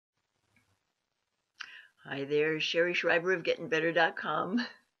Hi there, Sherry Schreiber of GettingBetter.com.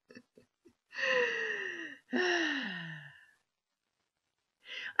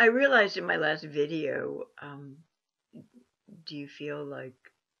 I realized in my last video, do you feel like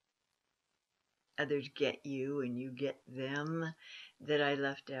others get you and you get them, that I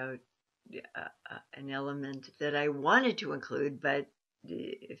left out an element that I wanted to include, but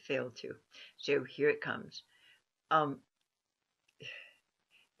failed to. So here it comes.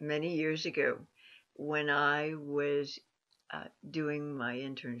 Many years ago, when I was doing my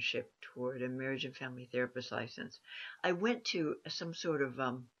internship toward a marriage and family therapist license, I went to some sort of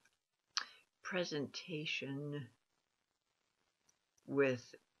presentation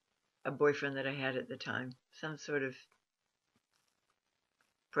with a boyfriend that I had at the time, some sort of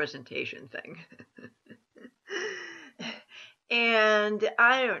presentation thing. And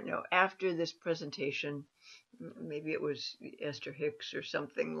I don't know, after this presentation, maybe it was Esther Hicks or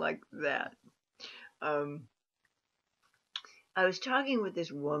something like that, I was talking with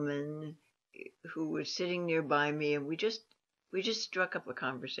this woman who was sitting nearby me, and we just struck up a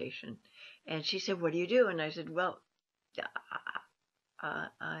conversation. And she said, "What do you do?" And I said, "Well,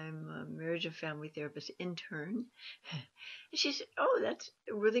 I'm a marriage and family therapist intern." And she said, "Oh, that's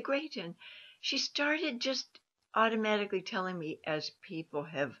really great." And she started just automatically telling me, as people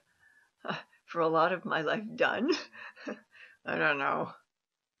have for a lot of my life done. I don't know.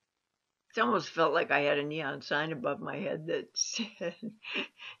 It almost felt like I had a neon sign above my head that said,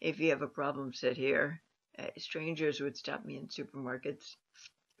 "If you have a problem, sit here." Strangers would stop me in supermarkets,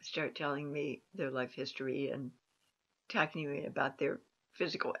 start telling me their life history and talking to me about their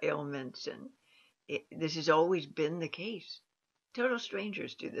physical ailments. And this has always been the case. Total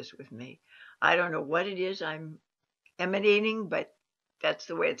strangers do this with me. I don't know what it is I'm emanating, but that's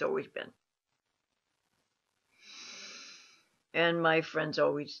the way it's always been. And my friends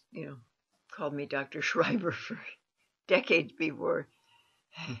always, called me Dr. Schreiber for decades before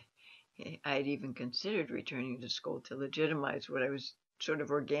I had even considered returning to school to legitimize what I was sort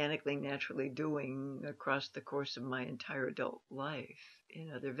of organically, naturally doing across the course of my entire adult life in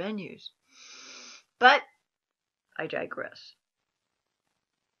other venues. But I digress.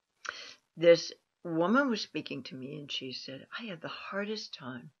 This woman was speaking to me, and she said, "I had the hardest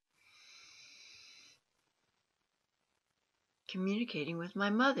time communicating with my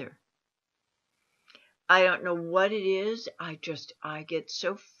mother. I don't know what it is. I get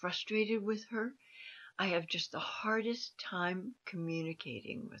so frustrated with her. I have just the hardest time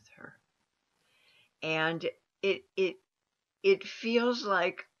communicating with her. And it feels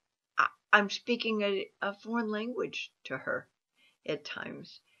like I'm speaking a foreign language to her at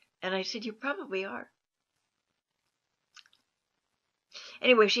times." And I said, "You probably are."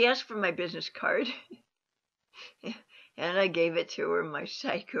 Anyway, she asked for my business card. And I gave it to her, my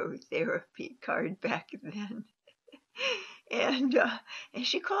psychotherapy card back then. And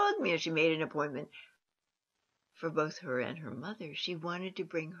she called me, and she made an appointment for both her and her mother. She wanted to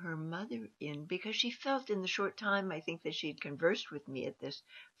bring her mother in because she felt, in the short time I think that she'd conversed with me at this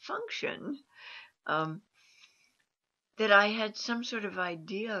function, that I had some sort of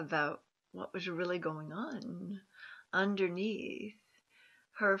idea about what was really going on underneath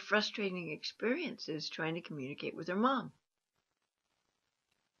her frustrating experiences trying to communicate with her mom.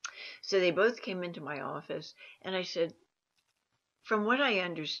 So they both came into my office, and I said, "From what I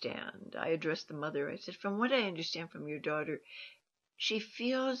understand," I addressed the mother, I said, "From what I understand from your daughter, she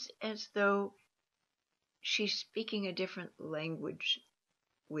feels as though she's speaking a different language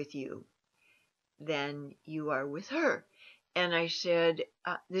with you than you are with her." And I said,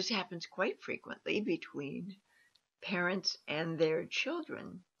 "This happens quite frequently between parents and their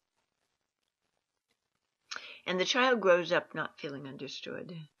children. And the child grows up not feeling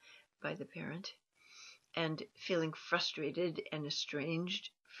understood by the parent and feeling frustrated and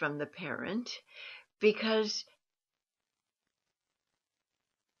estranged from the parent because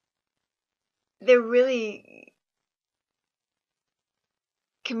they're really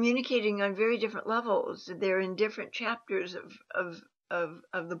communicating on very different levels. They're in different chapters of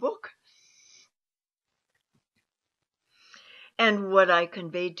the book." And what I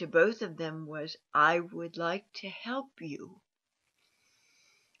conveyed to both of them was, I would like to help you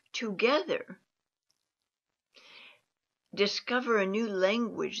together discover a new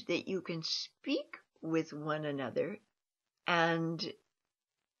language that you can speak with one another and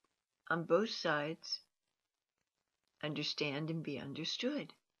on both sides understand and be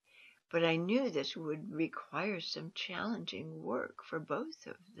understood. But I knew this would require some challenging work for both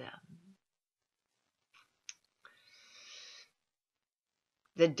of them.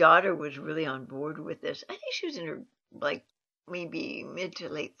 The daughter was really on board with this. I think she was in her maybe mid to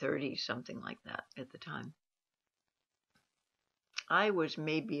late 30s, something like that at the time. I was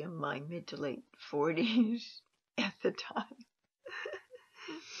maybe in my mid to late 40s at the time.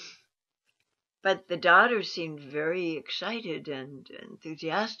 But the daughter seemed very excited and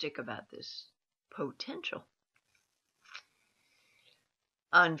enthusiastic about this potential.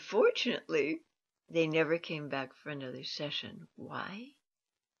 Unfortunately, they never came back for another session. Why?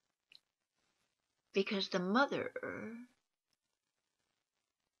 Because the mother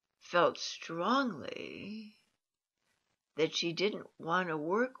felt strongly that she didn't want to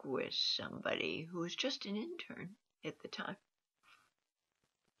work with somebody who was just an intern at the time.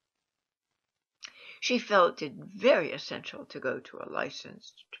 She felt it very essential to go to a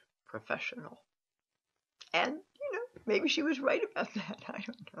licensed professional. And, maybe she was right about that. I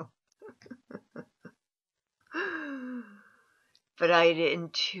don't know. But I had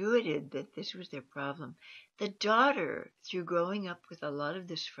intuited that this was their problem. The daughter, through growing up with a lot of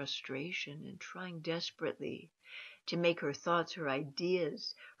this frustration and trying desperately to make her thoughts, her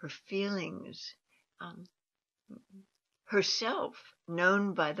ideas, her feelings, herself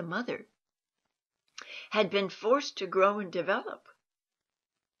known by the mother, had been forced to grow and develop.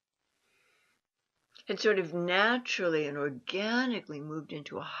 Had sort of naturally and organically moved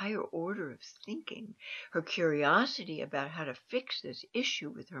into a higher order of thinking. Her curiosity about how to fix this issue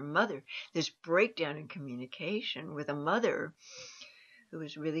with her mother, this breakdown in communication with a mother who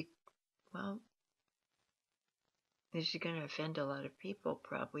was really, well, this is going to offend a lot of people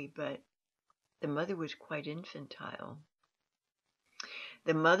probably, but the mother was quite infantile.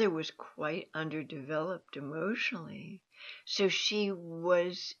 The mother was quite underdeveloped emotionally. So she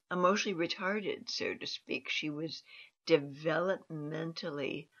was emotionally retarded, so to speak. She was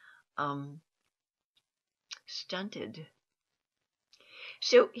developmentally stunted.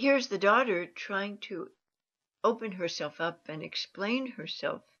 So here's the daughter trying to open herself up and explain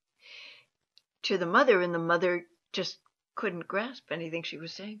herself to the mother, and the mother just couldn't grasp anything she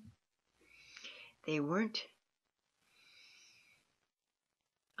was saying. They weren't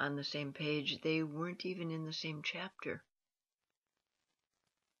on the same page. They weren't even in the same chapter.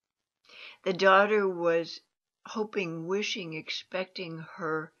 The daughter was hoping, wishing, expecting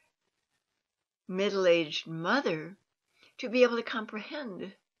her middle-aged mother to be able to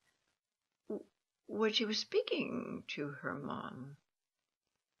comprehend what she was speaking to her mom.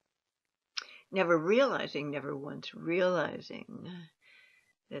 Never once realizing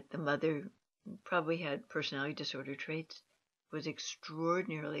that the mother probably had personality disorder traits, was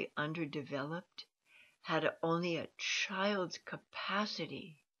extraordinarily underdeveloped, had only a child's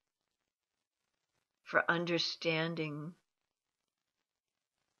capacity for understanding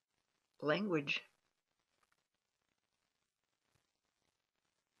language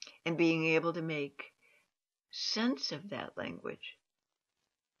and being able to make sense of that language.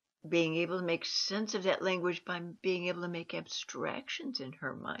 Being able to make sense of that language by being able to make abstractions in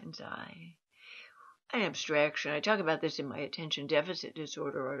her mind's eye. An abstraction, I talk about this in my attention deficit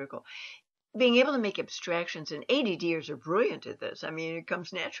disorder article. Being able to make abstractions, and ADDers are brilliant at this. I mean, it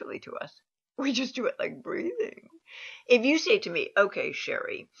comes naturally to us. We just do it like breathing. If you say to me, okay,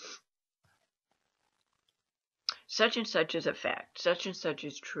 Sherry, such and such is a fact, such and such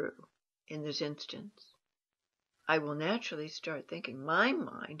is true in this instance, I will naturally start thinking, my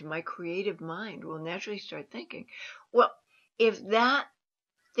mind, my creative mind will naturally start thinking, well, if that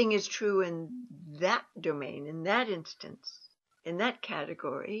thing is true in that domain, in that instance, in that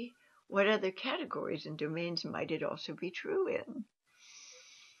category, what other categories and domains might it also be true in?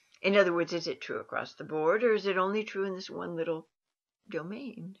 In other words, is it true across the board, or is it only true in this one little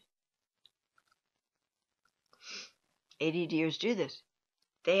domain? ADDers do this.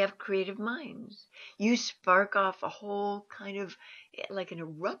 They have creative minds. You spark off a whole kind of, like an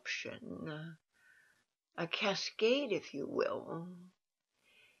eruption, a cascade, if you will.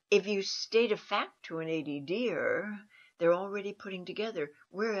 If you state a fact to an ADDer, they're already putting together,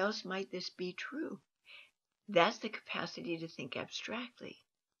 where else might this be true? That's the capacity to think abstractly,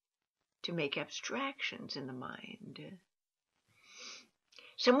 to make abstractions in the mind.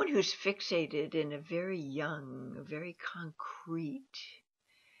 Someone who's fixated in a very young, a very concrete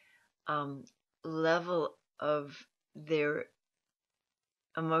level of their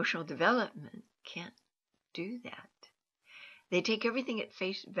emotional development can't do that. They take everything at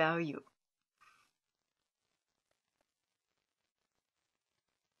face value.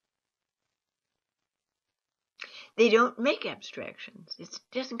 They don't make abstractions. It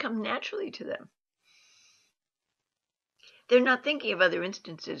doesn't come naturally to them. They're not thinking of other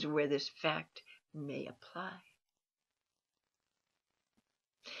instances where this fact may apply.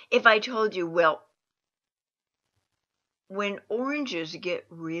 If I told you, well, when oranges get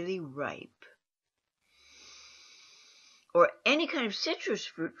really ripe, or any kind of citrus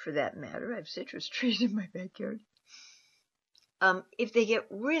fruit for that matter, I have citrus trees in my backyard, if they get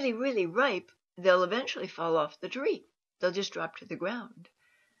really, really ripe, they'll eventually fall off the tree. They'll just drop to the ground.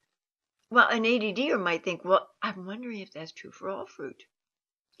 Well, an ADDer might think, well, I'm wondering if that's true for all fruit.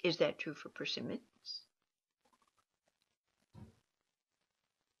 Is that true for persimmons?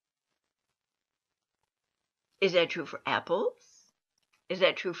 Is that true for apples? Is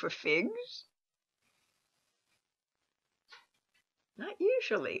that true for figs? Not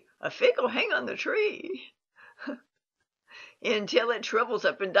usually. A fig will hang on the tree until it shrivels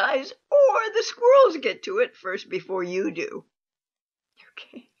up and dies, or the squirrels get to it first before you do.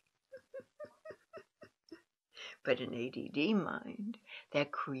 Okay. But an ADD mind,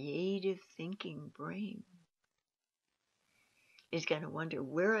 that creative thinking brain, is going to wonder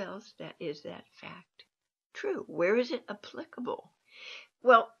where else is that fact true? Where is it applicable?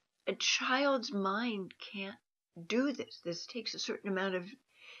 Well, a child's mind can't do this. This takes a certain amount of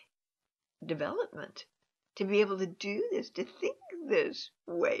development to be able to do this, to think this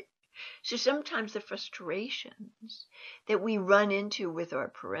way. So sometimes the frustrations that we run into with our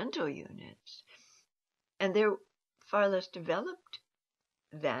parental units, and they're far less developed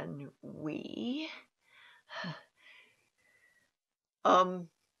than we,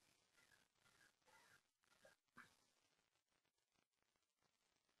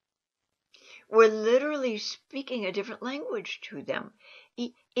 we're literally speaking a different language to them.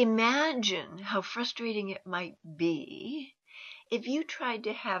 Imagine how frustrating it might be if you tried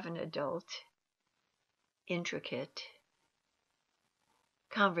to have an adult, intricate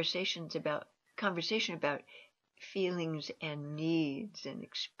conversation about feelings and needs and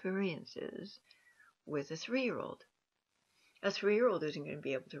experiences with a 3-year-old. A 3-year-old isn't going to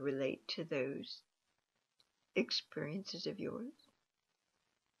be able to relate to those experiences of yours,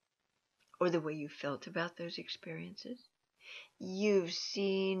 or the way you felt about those experiences. You've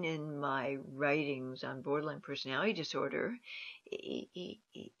seen in my writings on borderline personality disorder,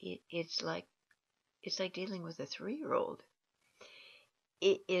 it's like dealing with a 3-year-old.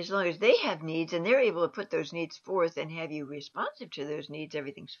 As long as they have needs and they're able to put those needs forth and have you responsive to those needs,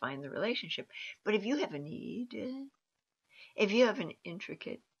 everything's fine in the relationship. But if you have a need, if you have an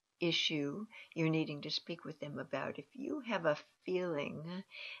intricate issue you're needing to speak with them about, if you have a feeling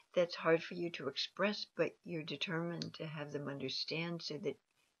that's hard for you to express, but you're determined to have them understand so that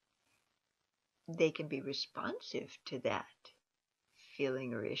they can be responsive to that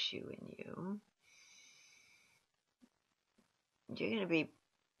feeling or issue in you, you're going to be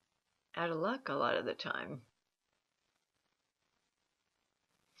out of luck a lot of the time.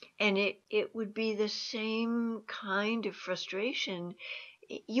 And it would be the same kind of frustration.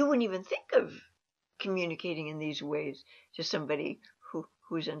 You wouldn't even think of communicating in these ways to somebody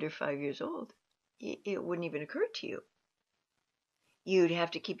who's under 5 years old. It wouldn't even occur to you. You'd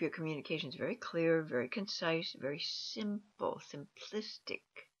have to keep your communications very clear, very concise, very simple, simplistic,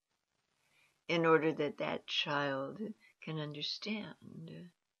 in order that that child can understand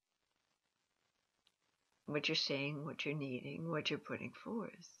what you're saying, what you're needing, what you're putting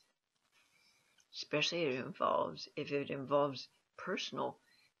forth. Especially if it involves personal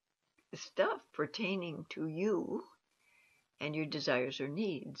stuff pertaining to you and your desires or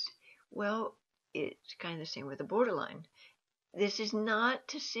needs. Well, it's kind of the same with a borderline. This is not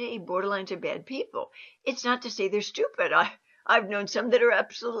to say borderlines are bad people. It's not to say they're stupid. I've known some that are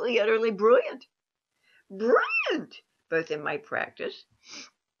absolutely, utterly brilliant. Brilliant! Both in my practice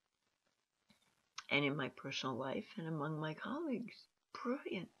and in my personal life and among my colleagues.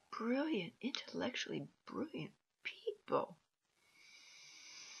 Brilliant, intellectually brilliant people.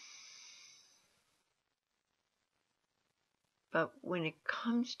 But when it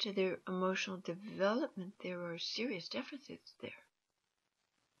comes to their emotional development, there are serious deficits there.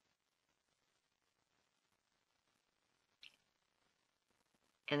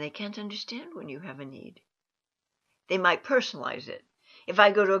 And they can't understand when you have a need. They might personalize it. If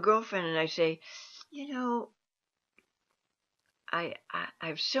I go to a girlfriend and I say, I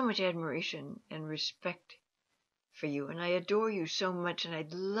have so much admiration and respect for you, and I adore you so much, and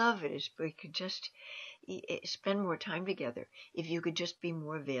I'd love it if we could just spend more time together, if you could just be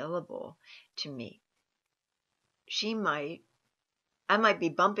more available to me. I might be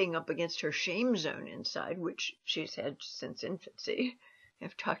bumping up against her shame zone inside, which she's had since infancy.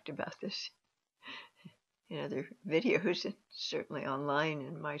 I've talked about this in other videos and certainly online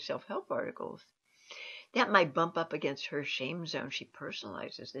in my self-help articles. That might bump up against her shame zone. She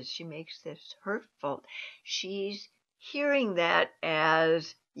personalizes this. She makes this her fault. She's hearing that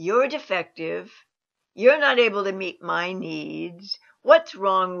as, you're defective, You're not able to meet my needs. What's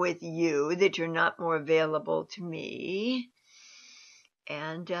wrong with you that you're not more available to me?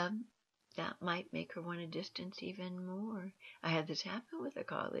 And that might make her want to distance even more. I had this happen with a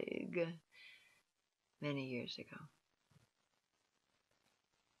colleague many years ago.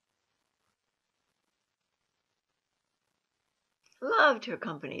 Loved her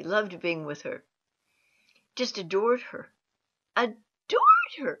company, loved being with her. Just adored her. Adored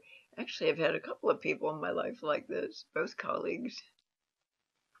her. Actually, I've had a couple of people in my life like this, both colleagues,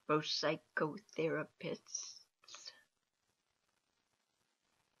 both psychotherapists.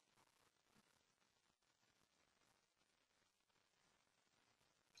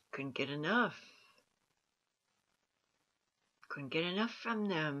 Couldn't get enough. Couldn't get enough from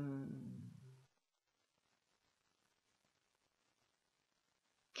them.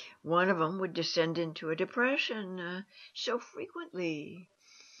 One of them would descend into a depression so frequently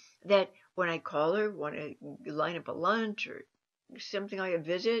that when I call her, want to line up a lunch or something like a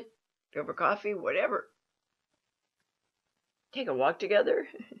visit, over coffee, whatever, take a walk together.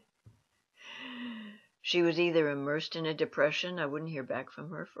 She was either immersed in a depression, I wouldn't hear back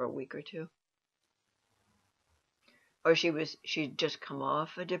from her for a week or two, or she'd just come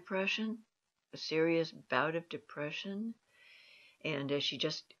off a depression, a serious bout of depression, and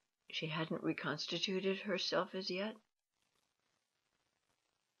she hadn't reconstituted herself as yet.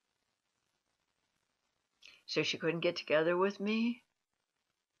 So she couldn't get together with me.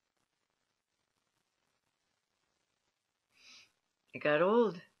 It got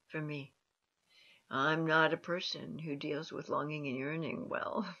old for me. I'm not a person who deals with longing and yearning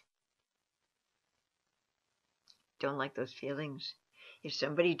well. Don't like those feelings. If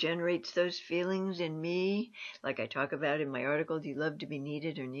somebody generates those feelings in me, like I talk about in my article, Do You Love to Be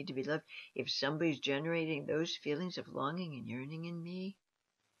Needed or Need to Be Loved? If somebody's generating those feelings of longing and yearning in me,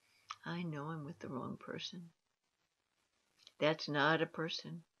 I know I'm with the wrong person. That's not a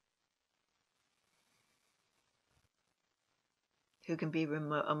person who can be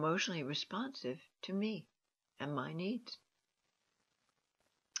emotionally responsive to me and my needs.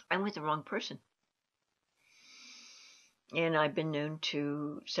 I'm with the wrong person. And I've been known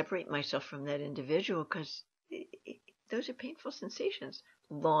to separate myself from that individual because those are painful sensations.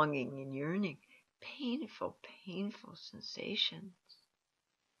 Longing and yearning. Painful, painful sensations.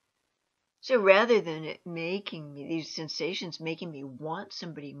 So rather than it making me, these sensations making me want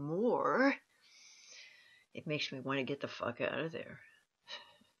somebody more, it makes me want to get the fuck out of there.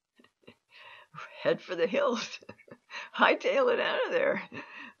 Head for the hills. Hightail it out of there.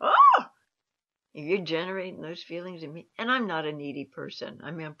 Oh! If you're generating those feelings in me, and I'm not a needy person. I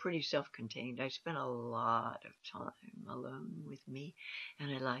mean, I'm pretty self-contained. I spend a lot of time alone with me,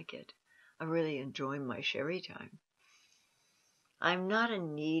 and I like it. I really enjoy my Sherry time. I'm not a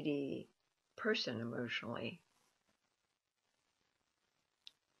needy person emotionally.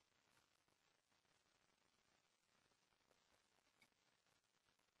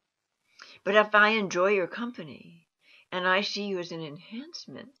 But if I enjoy your company, and I see you as an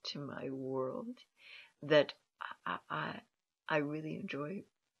enhancement to my world that I really enjoy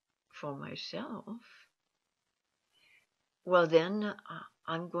for myself, well then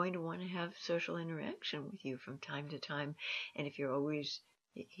I'm going to want to have social interaction with you from time to time. And if you're always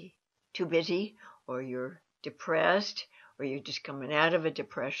too busy, or you're depressed, or you're just coming out of a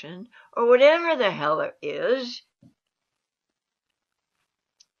depression, or whatever the hell it is,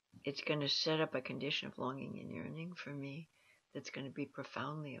 it's going to set up a condition of longing and yearning for me that's going to be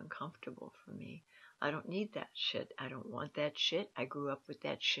profoundly uncomfortable for me. I don't need that shit. I don't want that shit. I grew up with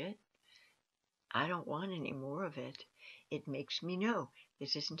that shit. I don't want any more of it. It makes me know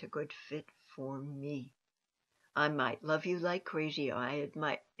this isn't a good fit for me. I might love you like crazy. I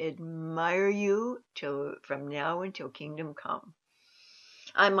admire you from now until kingdom come.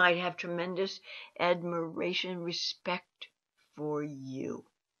 I might have tremendous admiration, respect for you,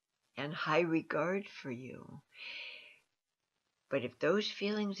 and high regard for you. But if those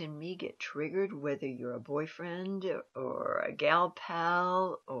feelings in me get triggered, whether you're a boyfriend or a gal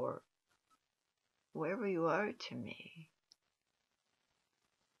pal or whoever you are to me,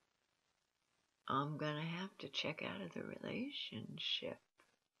 I'm going to have to check out of the relationship.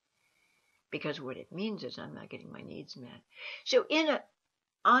 Because what it means is I'm not getting my needs met. So in an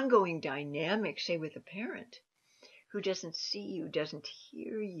ongoing dynamic, say with a parent who doesn't see you, doesn't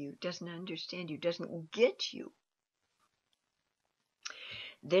hear you, doesn't understand you, doesn't get you,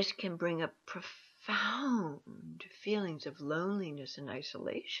 this can bring up profound feelings of loneliness and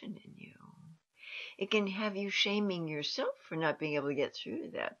isolation in you. It can have you shaming yourself for not being able to get through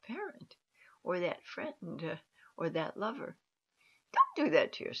to that parent or that friend or that lover. Don't do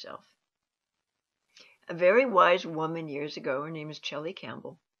that to yourself. a very wise woman years ago. Her name is Shelley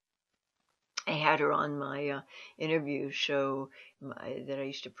Campbell. I had her on my interview show that I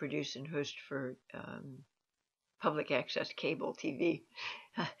used to produce and host for public access cable TV.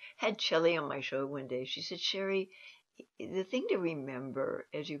 Had Shelley on my show one day. She said, Sherry, the thing to remember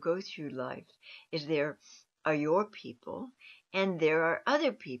as you go through life is there are your people and there are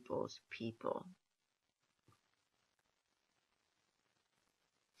other people's people.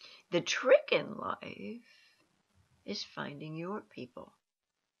 The trick in life is finding your people.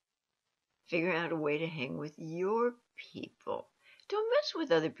 Figuring out a way to hang with your people. Don't mess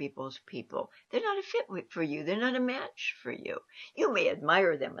with other people's people. They're not a fit for you. They're not a match for you. You may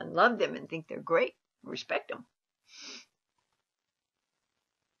admire them and love them and think they're great. Respect them.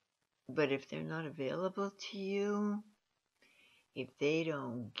 But if they're not available to you, if they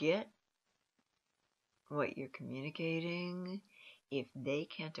don't get what you're communicating, if they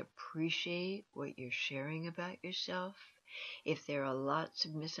can't appreciate what you're sharing about yourself, if there are lots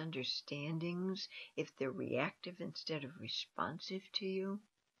of misunderstandings, if they're reactive instead of responsive to you,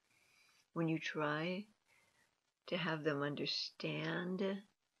 when you try to have them understand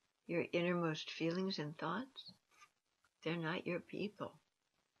your innermost feelings and thoughts, they're not your people.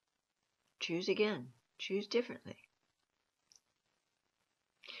 Choose again. Choose differently.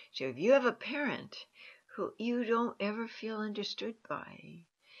 So if you have a parent who you don't ever feel understood by,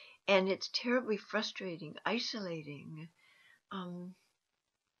 and it's terribly frustrating, isolating,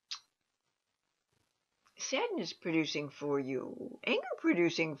 sadness producing for you, anger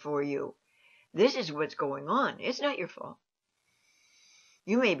producing for you, this is what's going on. It's not your fault.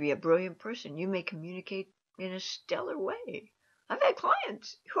 You may be a brilliant person. You may communicate in a stellar way. I've had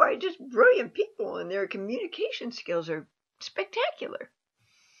clients who are just brilliant people and their communication skills are spectacular.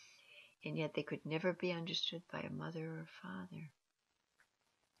 And yet they could never be understood by a mother or a father.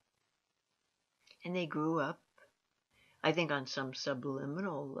 And they grew up, I think on some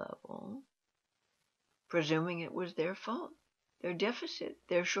subliminal level, presuming it was their fault, their deficit,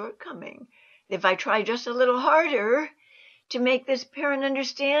 their shortcoming. If I try just a little harder to make this parent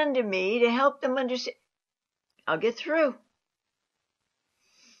understand me, to help them understand, I'll get through.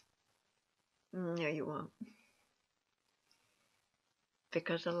 No, you won't.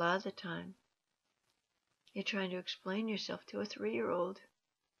 Because a lot of the time, you're trying to explain yourself to a 3-year-old.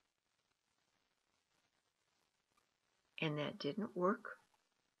 And that didn't work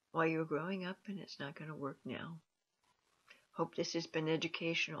while you were growing up, and it's not going to work now. Hope this has been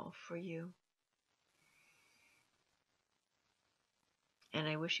educational for you. And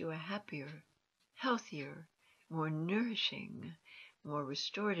I wish you a happier, healthier, more nourishing, more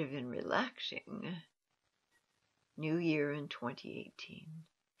restorative and relaxing New Year in 2018.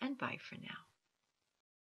 And bye for now.